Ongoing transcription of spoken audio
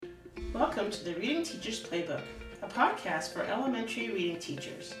Welcome to the Reading Teacher's Playbook, a podcast for elementary reading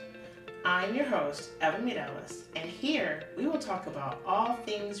teachers. I'm your host, Evan Mireles, and here we will talk about all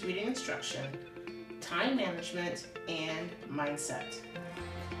things reading instruction, time management, and mindset.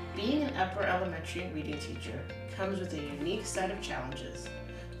 Being an upper elementary reading teacher comes with a unique set of challenges.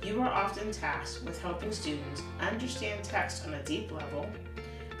 You are often tasked with helping students understand text on a deep level,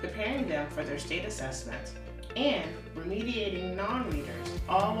 preparing them for their state assessment, and remediating non-readers,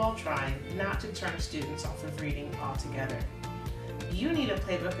 all while trying not to turn students off of reading altogether. You need a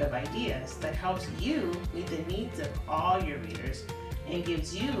playbook of ideas that helps you meet the needs of all your readers and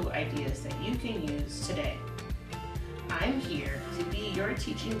gives you ideas that you can use today. I'm here to be your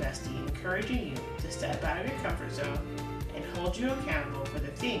teaching bestie, encouraging you to step out of your comfort zone and hold you accountable for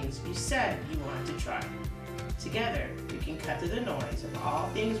the things you said you wanted to try. Together, we can cut through the noise of all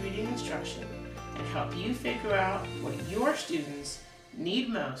things reading instruction and help you figure out what your students need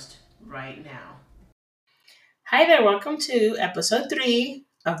most right now. Hi there, welcome to episode 3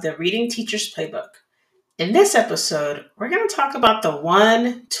 of the Reading Teacher's Playbook. In this episode, we're going to talk about the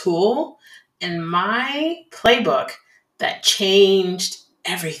one tool in my playbook that changed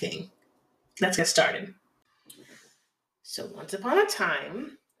everything. Let's get started. So once upon a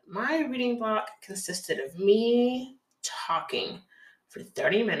time, my reading block consisted of me talking for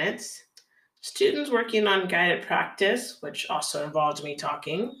 30 minutes, students working on guided practice, which also involved me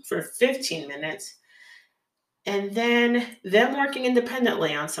talking for 15 minutes, and then them working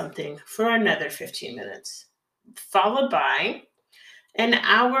independently on something for another 15 minutes, followed by an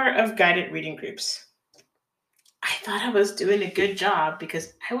hour of guided reading groups. I thought I was doing a good job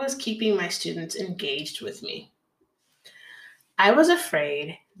because I was keeping my students engaged with me. I was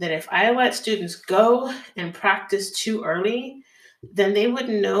afraid that if I let students go and practice too early, then they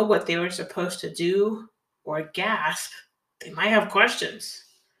wouldn't know what they were supposed to do or gasp. They might have questions.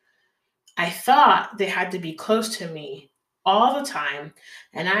 I thought they had to be close to me all the time,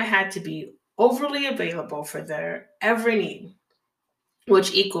 and I had to be overly available for their every need,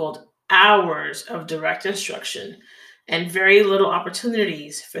 which equaled hours of direct instruction and very little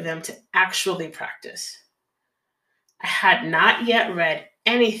opportunities for them to actually practice. I had not yet read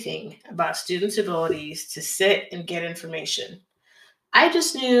anything about students' abilities to sit and get information. I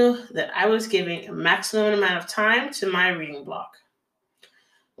just knew that I was giving a maximum amount of time to my reading block.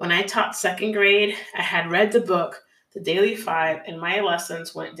 When I taught second grade, I had read the book, The Daily Five, and my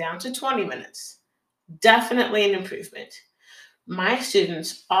lessons went down to 20 minutes. Definitely an improvement. My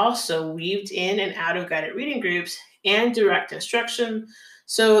students also weaved in and out of guided reading groups and direct instruction,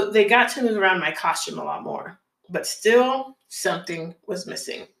 so they got to move around my classroom a lot more. But still, something was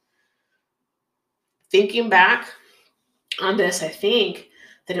missing. Thinking back on this, I think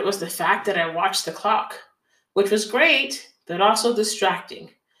that it was the fact that I watched the clock, which was great, but also distracting.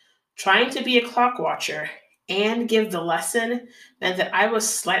 Trying to be a clock watcher and give the lesson meant that I was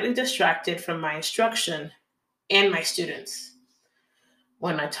slightly distracted from my instruction and my students.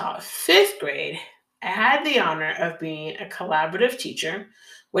 When I taught fifth grade, I had the honor of being a collaborative teacher,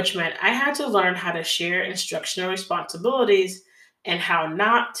 which meant I had to learn how to share instructional responsibilities and how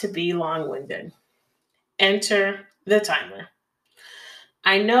not to be long-winded. Enter the timer.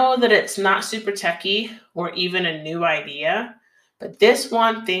 I know that it's not super techy or even a new idea, but this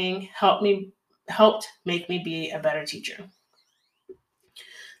one thing helped make me be a better teacher.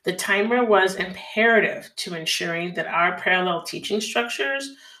 The timer was imperative to ensuring that our parallel teaching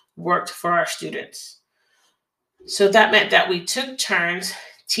structures worked for our students. So that meant that we took turns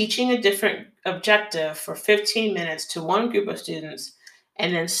teaching a different objective for 15 minutes to one group of students,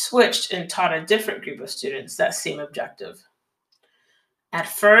 and then switched and taught a different group of students that same objective. At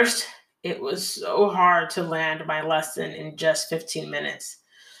first, it was so hard to land my lesson in just 15 minutes,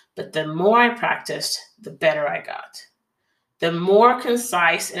 but the more I practiced, the better I got. The more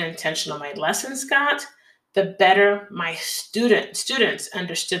concise and intentional my lessons got, the better my students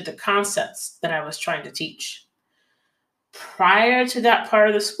understood the concepts that I was trying to teach. Prior to that part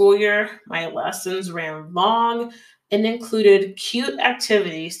of the school year, my lessons ran long and included cute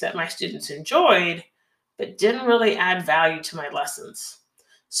activities that my students enjoyed, but didn't really add value to my lessons.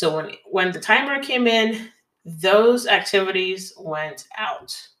 So when the timer came in, those activities went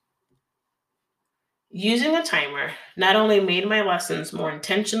out. Using a timer not only made my lessons more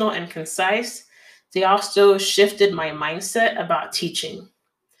intentional and concise, they also shifted my mindset about teaching.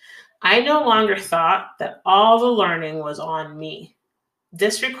 I no longer thought that all the learning was on me.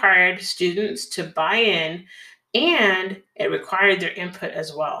 This required students to buy in, and it required their input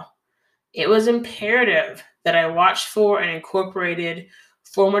as well. It was imperative that I watched for and incorporated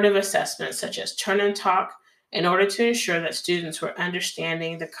formative assessments such as turn and talk in order to ensure that students were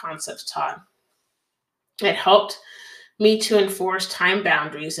understanding the concepts taught. It helped me to enforce time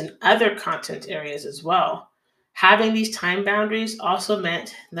boundaries in other content areas as well. Having these time boundaries also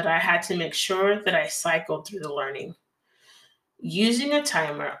meant that I had to make sure that I cycled through the learning. Using a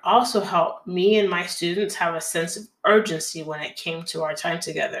timer also helped me and my students have a sense of urgency when it came to our time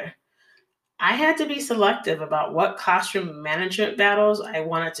together. I had to be selective about what classroom management battles I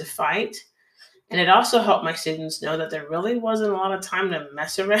wanted to fight, and it also helped my students know that there really wasn't a lot of time to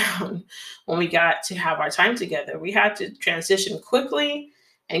mess around when we got to have our time together. We had to transition quickly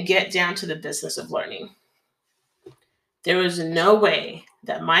and get down to the business of learning. There was no way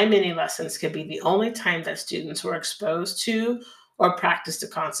that my mini lessons could be the only time that students were exposed to or practiced a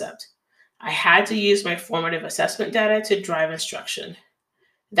concept. I had to use my formative assessment data to drive instruction.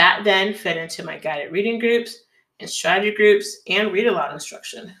 That then fed into my guided reading groups and strategy groups and read aloud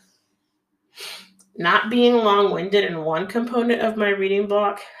instruction. Not being long-winded in one component of my reading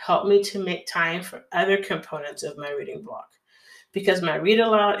block helped me to make time for other components of my reading block, because my read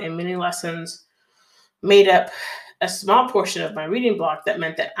aloud and mini lessons made up a small portion of my reading block. That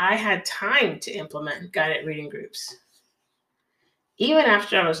meant that I had time to implement guided reading groups. Even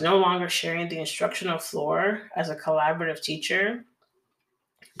after I was no longer sharing the instructional floor as a collaborative teacher,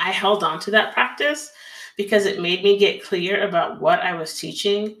 I held on to that practice because it made me get clear about what I was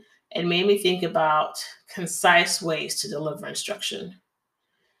teaching and made me think about concise ways to deliver instruction.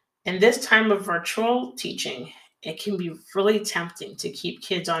 In this time of virtual teaching, it can be really tempting to keep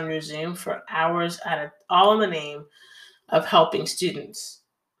kids on your Zoom for hours all in the name of helping students.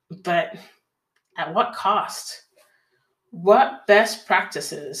 But at what cost? What best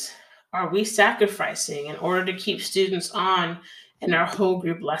practices are we sacrificing in order to keep students on in our whole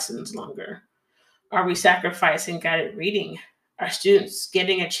group lessons longer? Are we sacrificing guided reading? Are students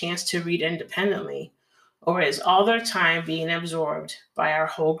getting a chance to read independently? Or is all their time being absorbed by our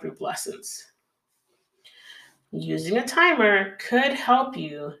whole group lessons? Using a timer could help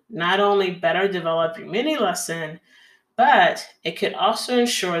you not only better develop your mini lesson, but it could also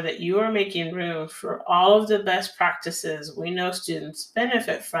ensure that you are making room for all of the best practices we know students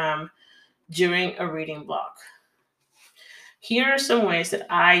benefit from during a reading block. Here are some ways that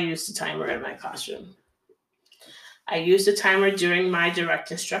I use the timer in my classroom. I use the timer during my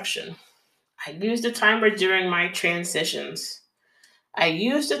direct instruction. I use the timer during my transitions. I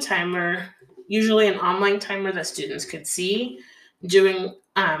use the timer, usually an online timer that students could see, during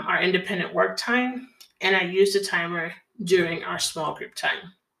our independent work time, and I use the timer during our small group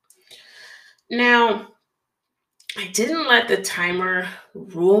time. Now, I didn't let the timer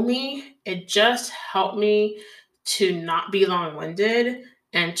rule me. It just helped me to not be long-winded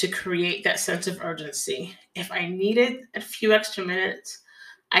and to create that sense of urgency. If I needed a few extra minutes,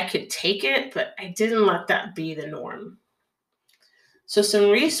 I could take it, but I didn't let that be the norm. So some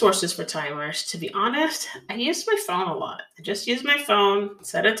resources for timers. To be honest, I use my phone a lot. I just use my phone,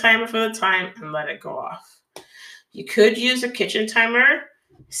 set a timer for the time, and let it go off. You could use a kitchen timer.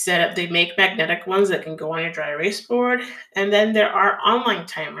 They make magnetic ones that can go on your dry erase board. And then there are online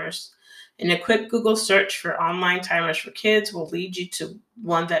timers. And a quick Google search for online timers for kids will lead you to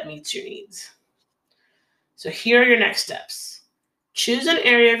one that meets your needs. So here are your next steps. Choose an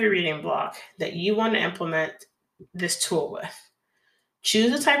area of your reading block that you want to implement this tool with.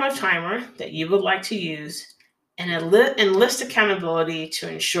 Choose a type of timer that you would like to use and enlist accountability to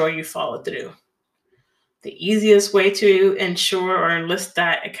ensure you follow through. The easiest way to ensure or enlist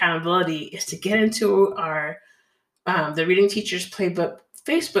that accountability is to get into our the Reading Teachers Playbook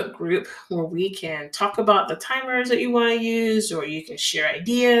Facebook group, where we can talk about the timers that you want to use, or you can share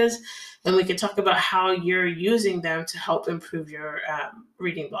ideas, and we can talk about how you're using them to help improve your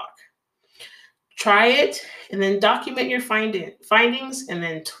reading block. Try it and then document your findings and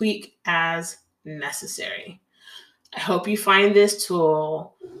then tweak as necessary. I hope you find this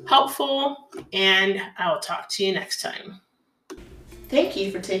tool helpful, and I'll talk to you next time. Thank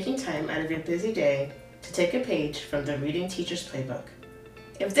you for taking time out of your busy day to take a page from the Reading Teachers Playbook.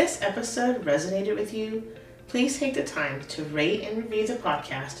 If this episode resonated with you, please take the time to rate and review the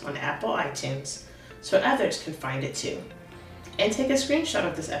podcast on Apple iTunes so others can find it too. And take a screenshot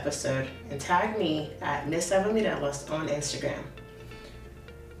of this episode and tag me at Miss Eva Mireles on Instagram.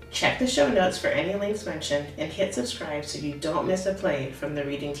 Check the show notes for any links mentioned and hit subscribe so you don't miss a play from the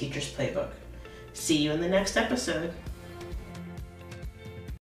Reading Teachers Playbook. See you in the next episode.